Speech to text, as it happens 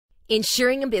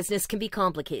Insuring a business can be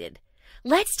complicated.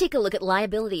 Let's take a look at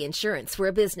liability insurance for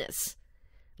a business.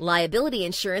 Liability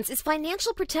insurance is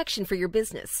financial protection for your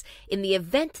business in the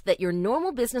event that your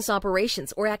normal business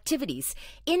operations or activities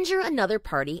injure another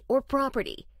party or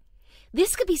property.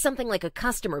 This could be something like a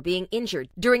customer being injured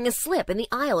during a slip in the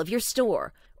aisle of your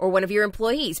store, or one of your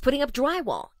employees putting up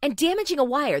drywall and damaging a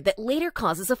wire that later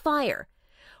causes a fire.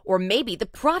 Or maybe the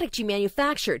product you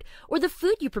manufactured or the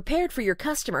food you prepared for your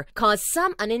customer caused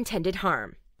some unintended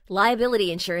harm.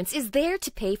 Liability insurance is there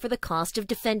to pay for the cost of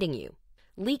defending you,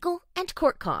 legal and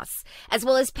court costs, as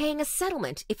well as paying a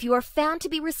settlement if you are found to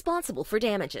be responsible for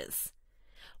damages.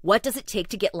 What does it take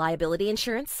to get liability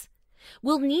insurance?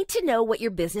 We'll need to know what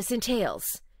your business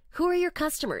entails. Who are your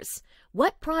customers?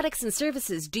 What products and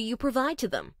services do you provide to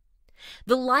them?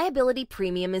 The liability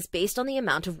premium is based on the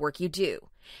amount of work you do,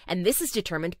 and this is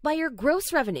determined by your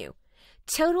gross revenue,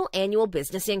 total annual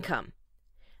business income.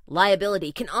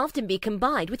 Liability can often be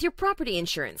combined with your property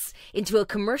insurance into a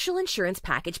commercial insurance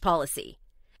package policy.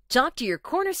 Talk to your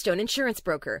Cornerstone insurance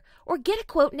broker or get a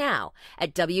quote now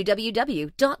at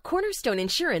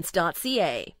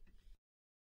www.cornerstoneinsurance.ca.